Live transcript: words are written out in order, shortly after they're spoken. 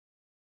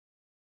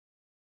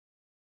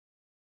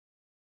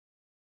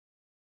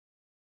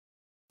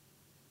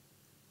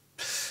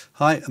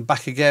Hi, I'm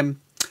back again,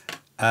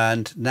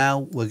 and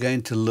now we're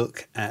going to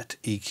look at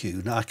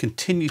EQ. Now I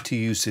continue to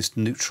use this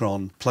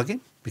Neutron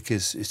plugin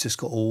because it's just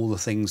got all the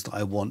things that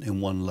I want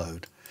in one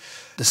load.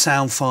 The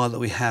sound file that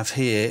we have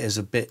here is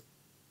a bit,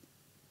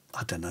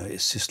 I don't know,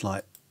 it's just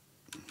like...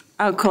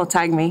 Oh, cool,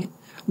 tag me.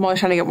 I'm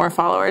always trying to get more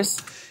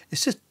followers.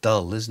 It's just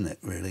dull, isn't it,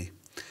 really?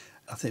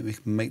 I think we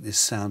can make this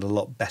sound a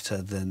lot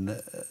better than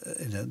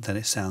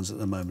it sounds at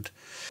the moment.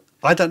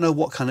 I don't know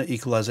what kind of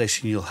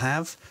equalization you'll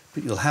have,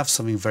 but you'll have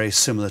something very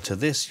similar to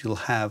this. You'll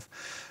have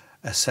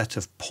a set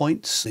of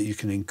points that you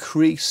can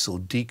increase or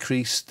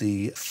decrease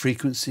the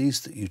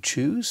frequencies that you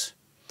choose.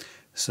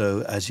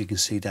 So as you can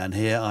see down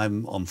here,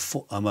 I'm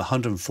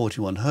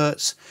 141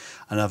 Hertz,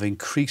 and I've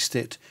increased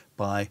it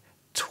by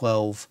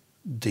 12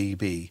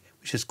 dB,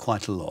 which is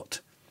quite a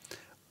lot.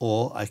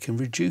 Or I can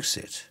reduce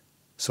it.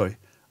 Sorry,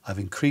 I've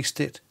increased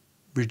it,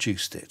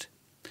 reduced it.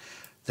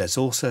 There's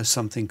also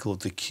something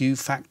called the Q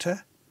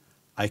factor.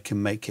 I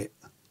can make it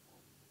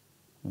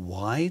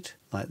wide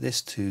like this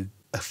to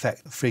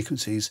affect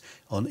frequencies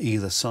on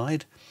either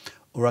side,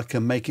 or I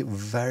can make it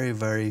very,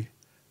 very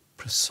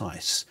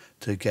precise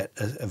to get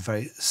a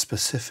very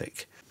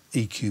specific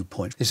EQ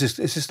point. It's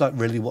just like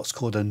really what's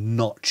called a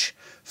notch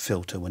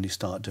filter when you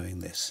start doing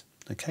this.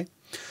 Okay,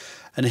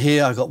 and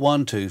here I've got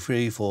 1, 2,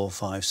 3, 4,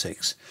 5,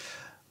 6.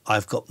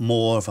 I've got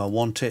more if I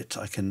want it.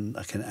 I can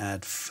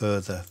add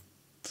further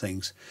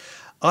things.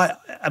 I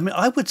mean,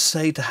 I would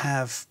say to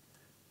have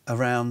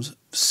around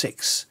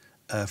 6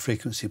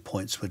 frequency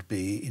points would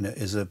be,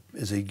 is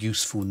a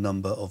useful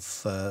number of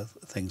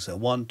things. So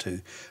 1,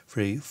 2,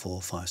 3,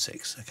 4, 5,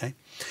 6. Okay.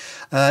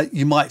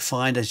 You might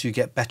find as you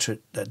get better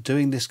at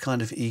doing this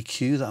kind of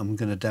EQ that I'm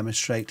going to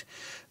demonstrate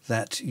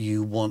that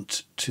you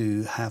want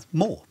to have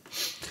more.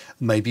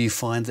 Maybe you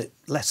find that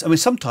less. I mean,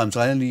 sometimes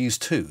I only use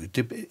 2.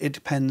 It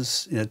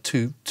depends.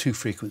 Two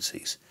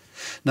frequencies.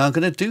 Now I'm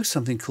going to do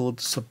something called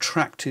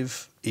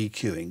subtractive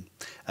EQing,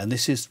 and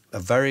this is a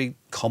very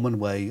common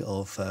way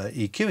of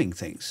EQing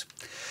things,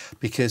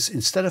 because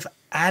instead of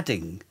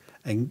adding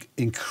and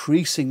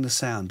increasing the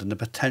sound and the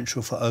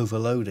potential for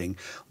overloading,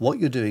 what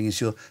you're doing is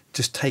you're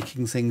just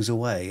taking things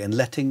away and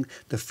letting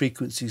the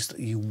frequencies that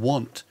you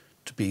want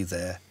to be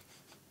there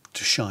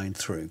to shine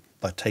through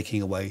by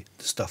taking away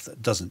the stuff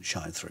that doesn't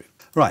shine through.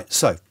 Right,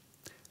 so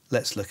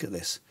let's look at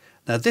this.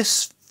 Now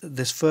this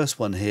first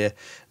one here,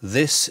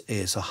 this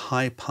is a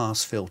high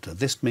pass filter.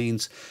 This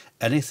means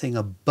anything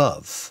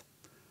above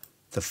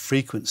the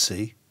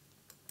frequency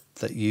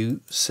that you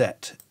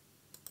set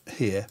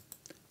here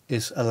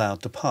is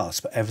allowed to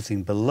pass, but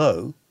everything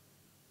below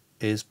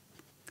is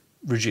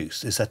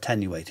reduced, is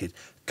attenuated,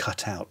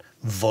 cut out,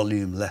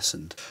 volume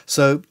lessened.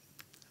 So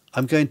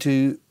I'm going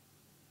to,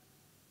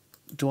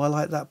 do I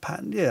like that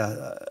pattern?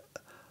 Yeah,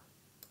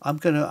 I'm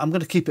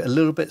gonna keep it a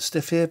little bit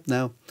stiff here.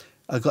 Now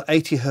I've got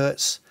 80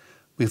 Hertz.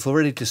 We've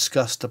already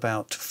discussed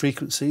about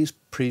frequencies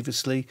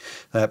previously.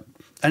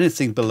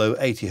 Anything below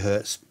 80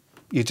 Hertz,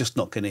 you're just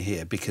not going to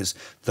hear, because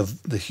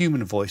the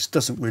human voice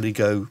doesn't really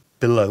go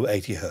below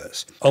 80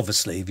 Hertz.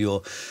 Obviously, if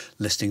you're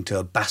listening to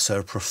a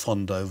basso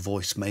profondo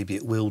voice, maybe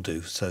it will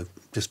do. So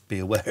just be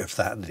aware of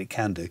that it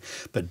can do.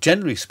 But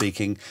generally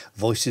speaking,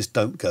 voices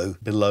don't go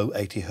below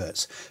 80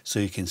 Hertz. So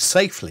you can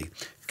safely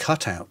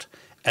cut out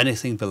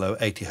anything below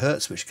 80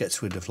 Hertz, which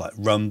gets rid of like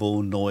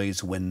rumble,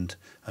 noise, wind,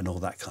 and all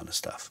that kind of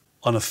stuff.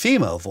 On a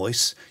female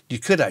voice, you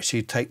could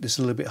actually take this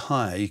a little bit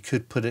higher. You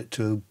could put it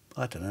to,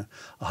 I don't know,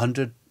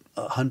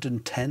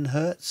 110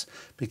 Hertz,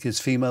 because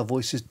female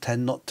voices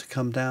tend not to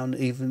come down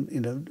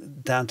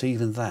even, down to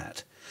even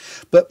that.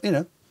 But,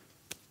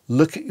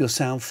 look at your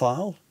sound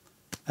file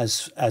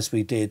as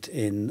we did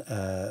in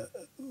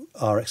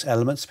RX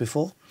Elements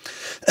before,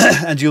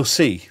 and you'll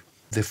see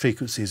the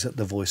frequencies that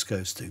the voice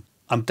goes to.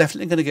 I'm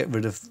definitely going to get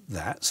rid of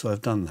that, so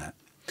I've done that.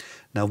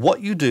 Now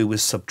what you do with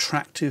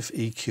subtractive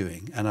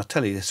EQing, and I'll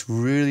tell you this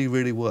really,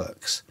 really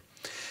works,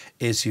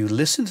 is you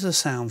listen to the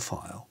sound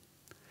file,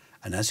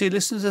 and as you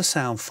listen to the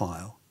sound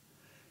file,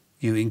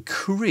 you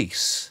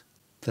increase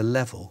the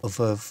level of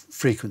a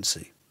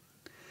frequency,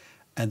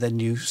 and then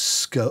you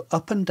go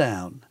up and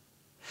down,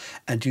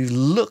 and you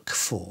look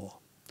for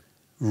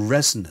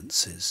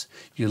resonances.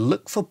 You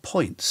look for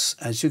points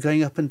as you're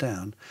going up and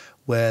down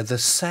where the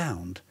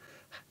sound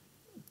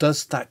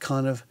does that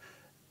kind of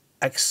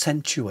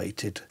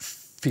accentuated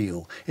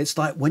feel. It's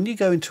like when you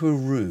go into a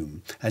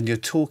room and you're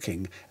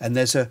talking and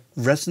there's a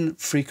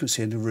resonant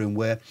frequency in the room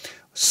where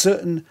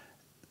certain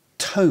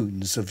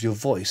tones of your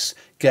voice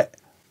get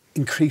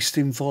increased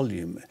in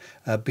volume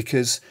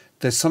because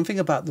there's something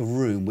about the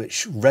room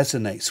which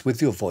resonates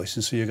with your voice,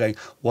 and so you're going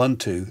 1,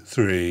 2,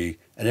 3,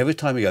 and every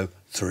time you go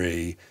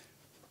 3,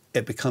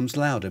 it becomes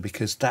louder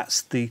because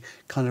that's the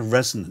kind of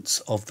resonance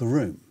of the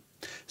room.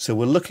 So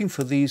we're looking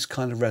for these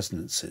kind of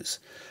resonances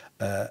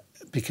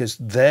because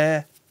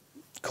they're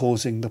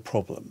causing the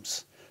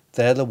problems.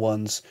 They're the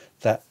ones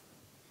that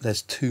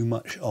there's too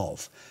much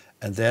of,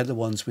 and they're the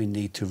ones we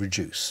need to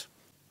reduce.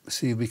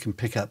 See if we can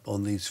pick up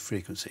on these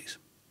frequencies.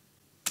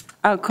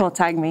 Oh, cool,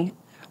 tag me.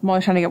 I'm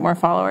always trying to get more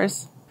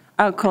followers.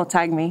 Oh, cool,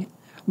 tag me.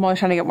 I'm always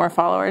trying to get more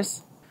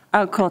followers.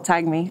 Oh, cool,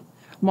 tag me.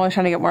 I'm always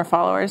trying to get more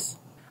followers.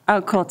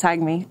 Oh, cool,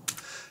 tag me.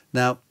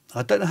 Now,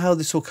 I don't know how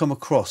this will come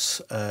across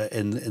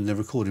in the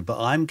recording, but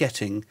I'm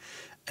getting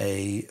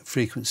a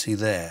frequency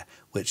there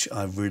which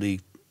I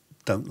really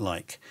don't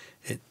like.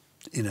 It,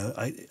 you know,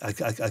 I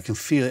can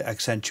feel it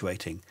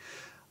accentuating.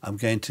 I'm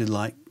going to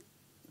like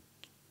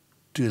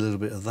do a little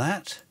bit of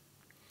that.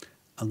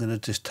 I'm going to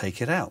just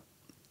take it out,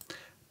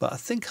 but I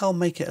think I'll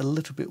make it a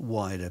little bit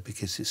wider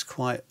because it's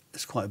quite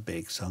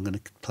big. So I'm going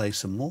to play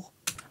some more.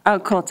 Oh,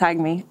 cool, tag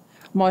me.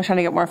 I'm always trying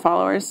to get more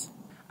followers.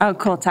 Oh,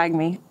 cool, tag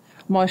me.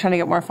 I'm always trying to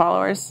get more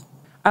followers.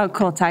 Oh,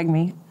 cool, tag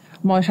me.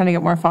 I'm always trying to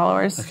get more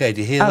followers. Okay,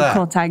 do you hear Oh, that?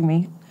 cool, tag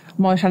me.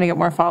 I'm always trying to get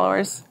more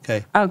followers.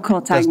 Okay. Oh,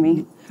 cool, tag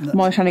me. I'm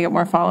always trying to get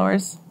more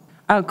followers.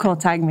 Oh, cool,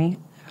 tag me.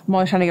 I'm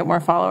always trying to get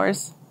more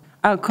followers.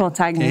 Oh, cool,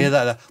 tag Can you me. hear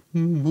that?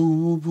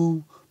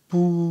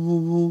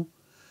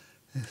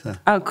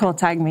 Oh, cool,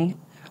 tag me.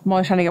 I'm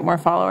always trying to get more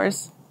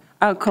followers.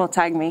 Oh, cool,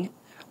 tag me.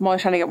 I'm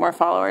always trying to get more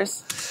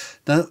followers.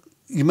 Now,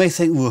 you may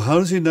think, well, how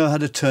does he know how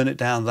to turn it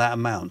down that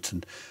amount?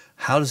 And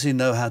how does he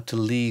know how to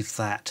leave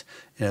that,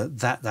 you know,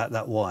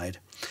 that wide?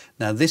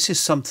 Now, this is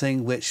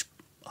something which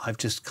I've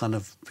just kind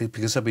of,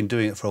 because I've been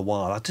doing it for a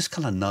while, I just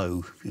kind of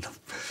know, you know,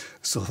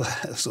 sort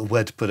of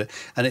where to put it.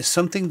 And it's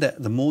something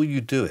that the more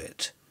you do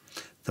it,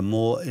 the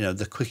more, you know,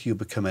 the quicker you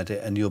become at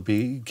it, and you'll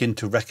begin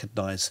to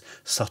recognize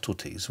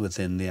subtleties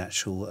within the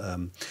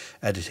actual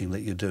editing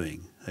that you're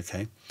doing,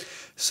 okay?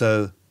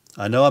 So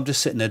I know I'm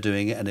just sitting there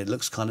doing it and it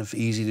looks kind of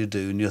easy to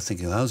do, and you're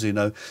thinking, how do you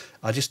know?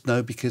 I just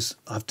know because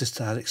I've just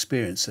had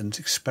experience and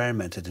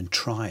experimented and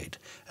tried,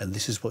 and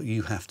this is what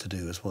you have to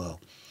do as well.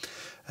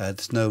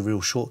 There's no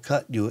real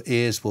shortcut. Your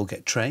ears will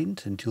get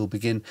trained, and you'll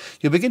begin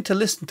to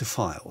listen to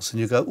files, and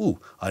you go, "Ooh,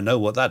 I know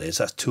what that is.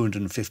 That's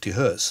 250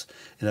 hertz."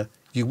 You know,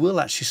 you will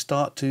actually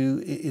start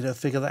to, you know,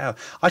 figure that out.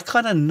 I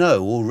kind of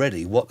know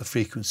already what the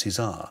frequencies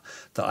are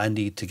that I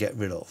need to get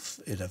rid of,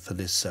 you know, for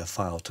this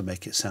file to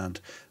make it sound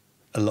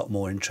a lot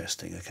more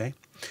interesting. Okay,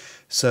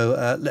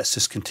 so let's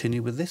just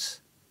continue with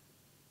this.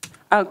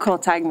 Oh, cool,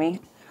 tag me.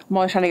 I'm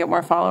always trying to get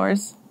more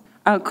followers.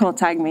 Oh, cool,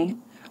 tag me.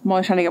 I'm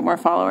always trying to get more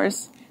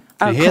followers.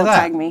 Oh, you hear cool, that?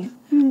 tag me.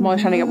 I'm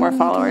always trying to get more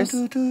followers.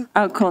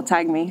 Oh, cool,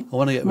 tag me. I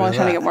want to get I'm rid always of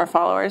trying to that. get more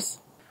followers.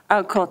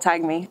 Oh, cool,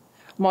 tag me.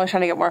 I'm always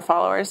trying to get more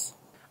followers.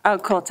 Oh,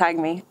 cool, tag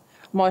me.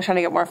 I'm always trying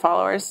to get more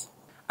followers.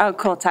 Oh,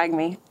 cool, tag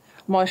me.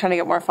 I'm always trying to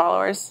get more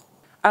followers.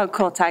 Oh,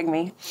 cool, tag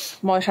me.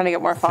 I'm always trying to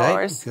get more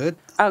followers. Okay, good.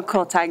 Oh,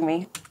 cool, tag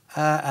me.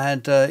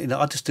 You know,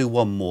 I'll just do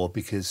one more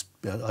because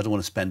I don't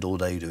want to spend all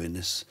day doing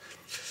this.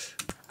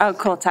 Oh,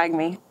 cool, tag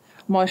me.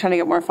 I'm always trying to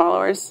get more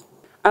followers.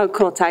 Oh,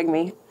 cool, tag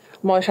me.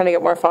 I'm always trying to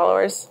get more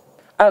followers.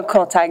 Oh,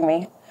 cool, tag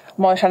me.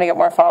 I'm always trying to get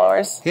more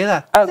followers. Hear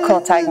that? Oh, cool,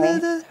 tag me.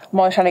 I'm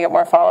always trying to get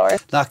more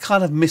followers. Now, I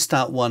kind of missed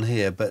out one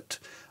here, but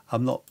I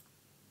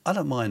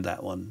don't mind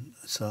that one.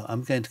 So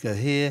I'm going to go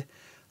here.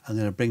 I'm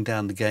going to bring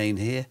down the gain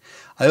here.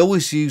 I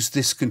always use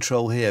this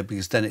control here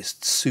because then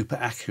it's super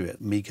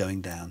accurate, me going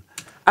down.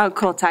 Oh,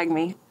 cool, tag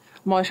me.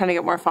 I'm always trying to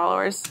get more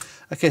followers.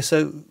 Okay,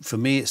 so for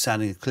me, it's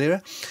sounding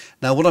clearer.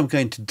 Now, what I'm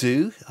going to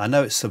do, I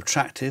know it's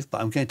subtractive, but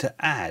I'm going to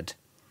add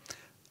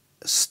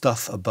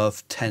stuff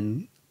above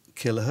 10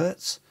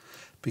 kilohertz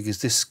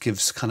because this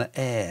gives kind of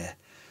air,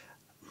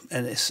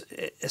 and it's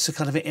a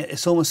kind of,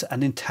 it's almost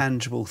an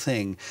intangible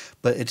thing,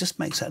 but it just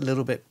makes it a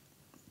little bit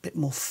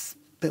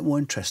more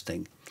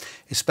interesting,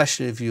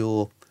 especially if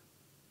your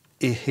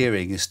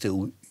hearing is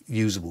still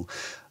usable.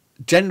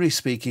 Generally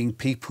speaking,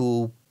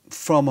 people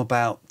from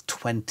about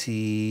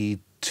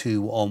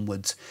 22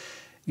 onwards,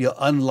 you're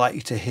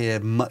unlikely to hear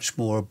much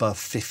more above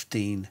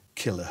 15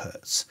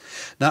 kilohertz.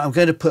 Now I'm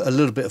going to put a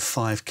little bit of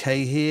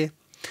 5K here.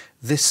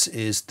 This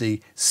is the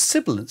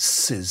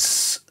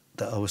sibilances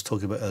that I was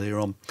talking about earlier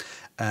on,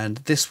 and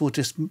this will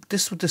just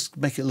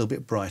make it a little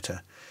bit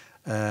brighter.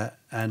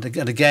 And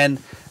again,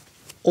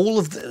 all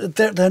of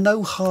there are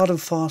no hard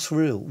and fast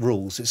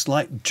rules. It's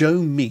like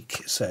Joe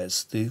Meek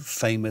says, the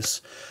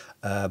famous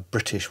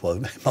British,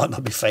 well, it might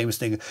not be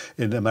famous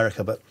in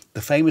America, but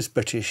the famous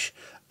British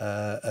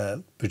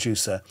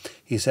producer.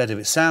 He said, if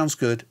it sounds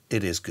good,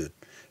 it is good.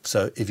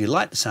 So if you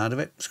like the sound of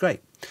it, it's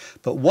great.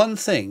 But one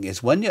thing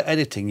is, when you're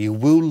editing, you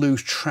will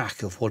lose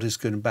track of what is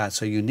good and bad.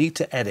 So you need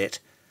to edit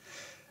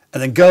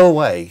and then go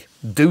away,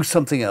 do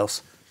something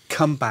else,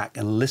 come back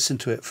and listen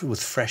to it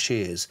with fresh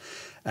ears.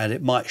 And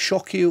it might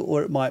shock you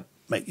or it might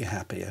make you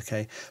happy,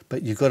 okay?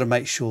 But you've got to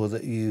make sure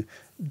that you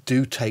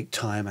do take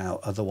time out.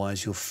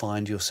 Otherwise, you'll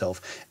find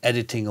yourself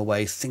editing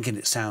away, thinking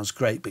it sounds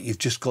great, but you've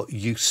just got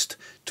used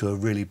to a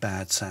really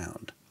bad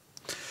sound.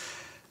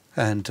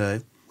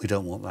 And we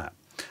don't want that.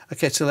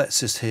 Okay, so let's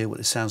just hear what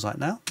it sounds like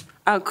now.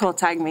 Oh, cool,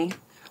 tag me.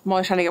 I'm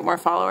always trying to get more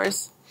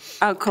followers.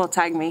 Oh, cool,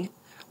 tag me.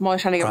 I'm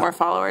always trying to get more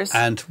followers.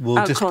 And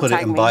we'll just put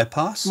it in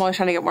bypass. I'm always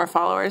trying to get more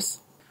followers.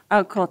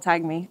 Oh, cool,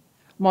 tag me.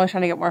 I'm always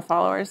trying to get more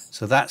followers.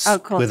 So that's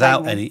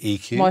without any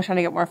EQ. I'm always trying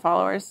to get more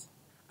followers.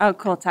 Oh,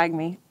 cool, tag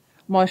me.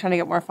 I'm always trying to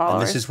get more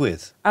followers. And this is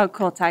with. Oh,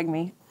 cool, tag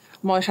me.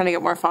 I'm always trying to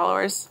get more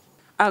followers.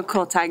 Oh,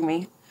 cool, tag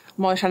me.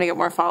 I'm always trying to get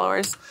more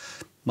followers.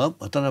 Well,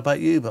 I don't know about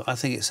you, but I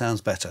think it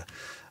sounds better.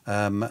 You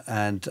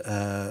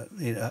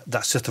know,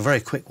 that's just a very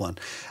quick one.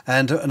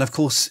 And of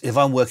course, if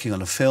I'm working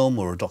on a film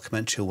or a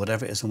documentary or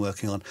whatever it is I'm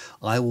working on,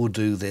 I will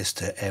do this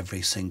to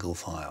every single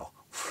file.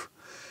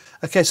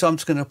 Okay, so I'm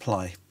just going to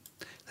apply.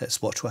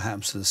 Let's watch what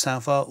happens to the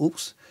sound file.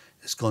 Oops,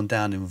 it's gone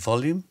down in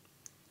volume.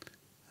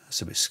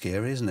 That's a bit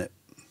scary, isn't it?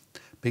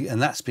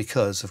 And that's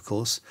because, of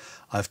course,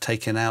 I've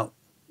taken out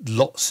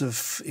lots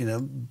of, you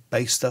know,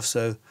 bass stuff.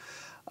 So,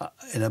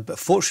 you know, but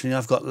fortunately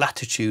I've got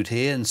latitude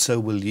here, and so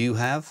will you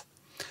have,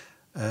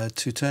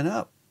 to turn it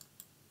up.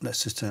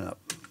 Let's just turn it up.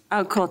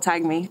 Oh, cool.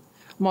 Tag me.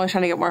 I'm always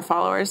trying to get more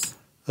followers.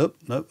 Oh,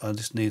 no, I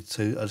just need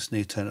to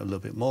turn it up a little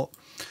bit more.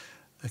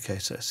 Okay,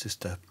 so let's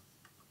just,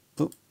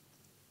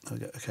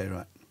 okay,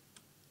 right.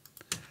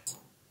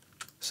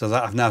 So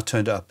that I've now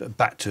turned it up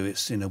back to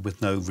its, you know,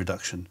 with no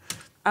reduction.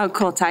 Oh,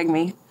 cool. Tag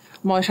me.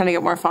 I'm always trying to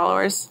get more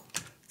followers.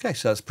 Okay,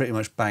 so that's pretty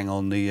much bang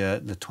on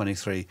the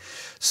 23.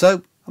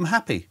 So I'm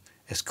happy.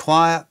 It's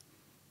quiet.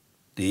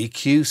 The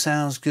EQ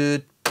sounds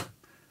good.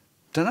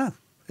 Don't know.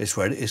 It's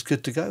ready. It's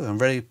good to go. I'm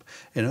ready.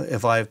 You know,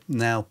 if I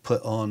now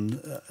put on,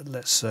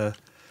 let's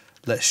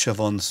shove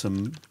on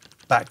some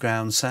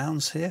background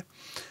sounds here,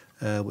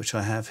 which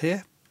I have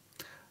here.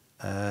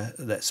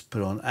 Let's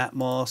put on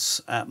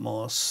Atmos.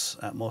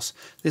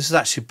 This is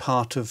actually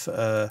part of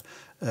a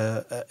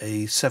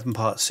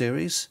 7-part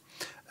series,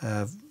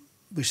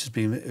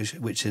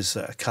 which is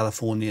a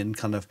Californian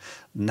kind of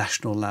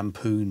National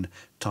Lampoon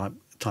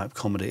type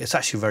comedy. It's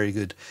actually very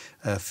good,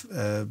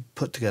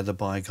 put together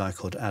by a guy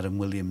called Adam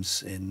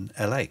Williams in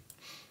LA.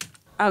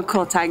 Oh,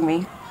 cool. Tag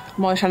me.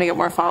 I'm always trying to get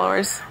more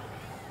followers.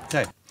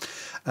 Okay,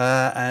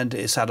 and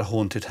it's at a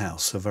haunted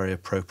house, so very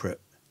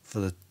appropriate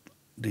for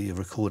the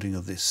recording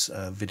of this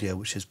video,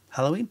 which is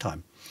Halloween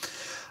time.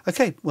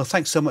 Okay, well,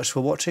 thanks so much for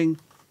watching.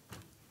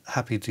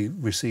 Happy to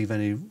receive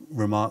any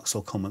remarks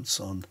or comments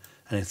on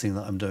anything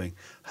that I'm doing.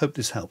 Hope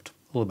this helped.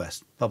 All the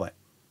best. Bye-bye.